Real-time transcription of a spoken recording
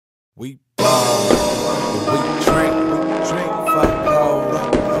We ball, we drink, fuck hoes,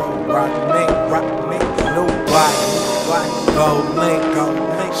 rock me, new watch, gold link,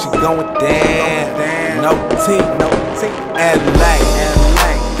 she going down, no T, LA,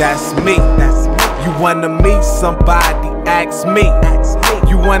 that's me, you wanna meet somebody, ask me,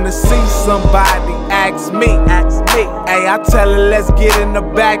 you wanna see somebody, ask me, hey, I tell her let's get in the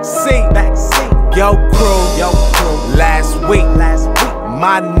back seat, yo crew, last week,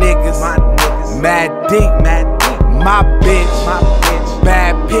 my niggas, mad deep, my bitch,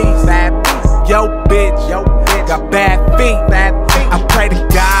 bad piece, yo bitch, got bad feet, I pray to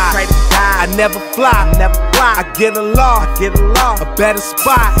God, I never fly, I get a law, a better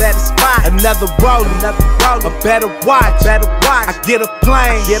spot, another rolling, a better watch, I get a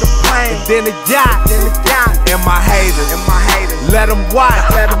plane, and then a yacht, and my haters, let them watch,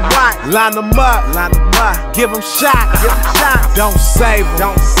 line them up, give them shots, don't save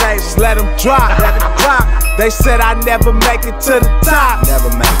them, just let them drop, they said I never make it to the top, but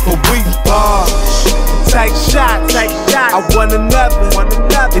we ball, take shots, I want another,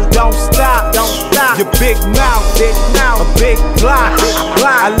 it don't stop, your big mouth, a big block,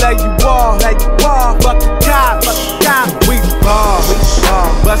 I love you all, fuck the cops, we ball,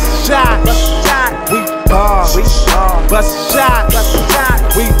 bust a shot, we ball, bust a shot,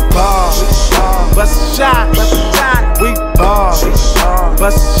 we ball, bust a shot, we ball, bust a shot, we ball,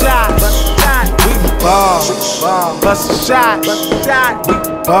 bust a shot, we ball, bust a shot, we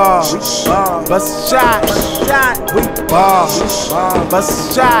ball, bust a shot, we ball, bust a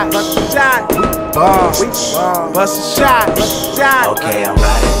shot. Okay, I'm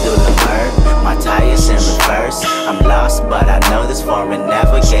riding through the murk, my tires in reverse. I'm lost, but I know this foreign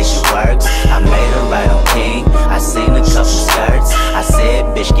navigation works. I made a right on King, I seen a couple skirts. I said,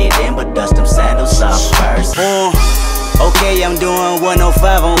 bitch, get in, but dust them sandals off first. Okay, I'm doing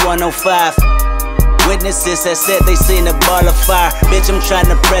 105 on 105. Witnesses that said they seen a ball of fire. Bitch, I'm trying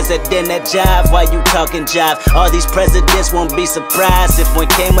to president that jive while you talking jive. All these presidents won't be surprised if one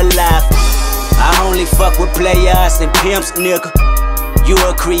came alive. I only fuck with players and pimps, nigga. You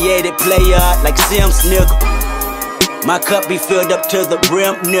a created player like Sims, nigga. My cup be filled up to the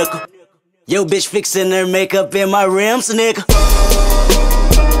brim, nigga. Yo, bitch fixing her makeup in my rims, nigga.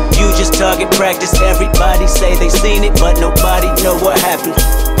 You just target practice. Everybody say they seen it, but nobody know what happened.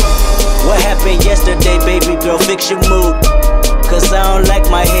 What happened yesterday, baby girl, fix your mood. Cause I don't like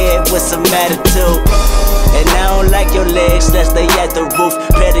my head with some attitude. And I don't like your legs, that stay at the roof.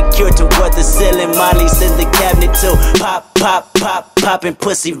 Pedicure toward the ceiling, Molly's in the cabinet too. Pop, poppin'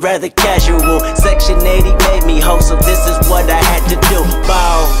 pussy rather casual. Section 80 made me hoe, so this is what I had to do.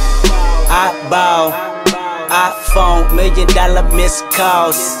 Ball, iPhone, $1 million missed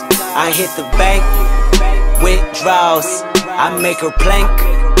calls. I hit the bank, withdrawals. I make her plank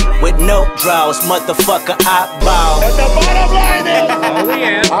with no draws, motherfucker, I ball. And the bottom line is,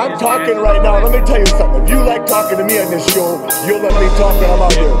 I'm talking right now. Let me tell you something. If you like talking to me on this show, you'll let me talk when I'm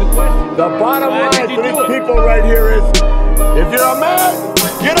out here. The bottom line for these people right here is, if you're a man,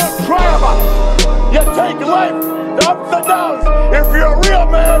 you don't cry about it. You take life, the ups and downs. If you're a real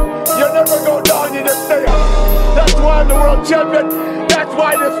man, you never go down, you just stay up. That's why I'm the world champion. That's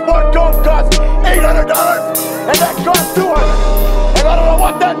why this sport coat costs $800 and that costs $200. And I don't know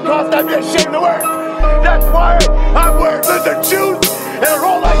what that cost, I'd be ashamed to wear it. That's why I'm wearing lizard shoes and a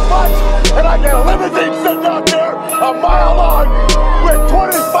Rolex watch, and I got a limousine sitting out there a mile long with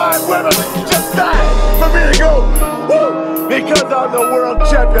 25 women just dying for me to go, woo, because I'm the world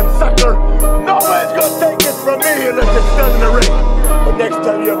champion, sucker. No one's gonna take it from me unless it's done in the ring. But next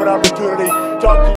time you have an opportunity, talk to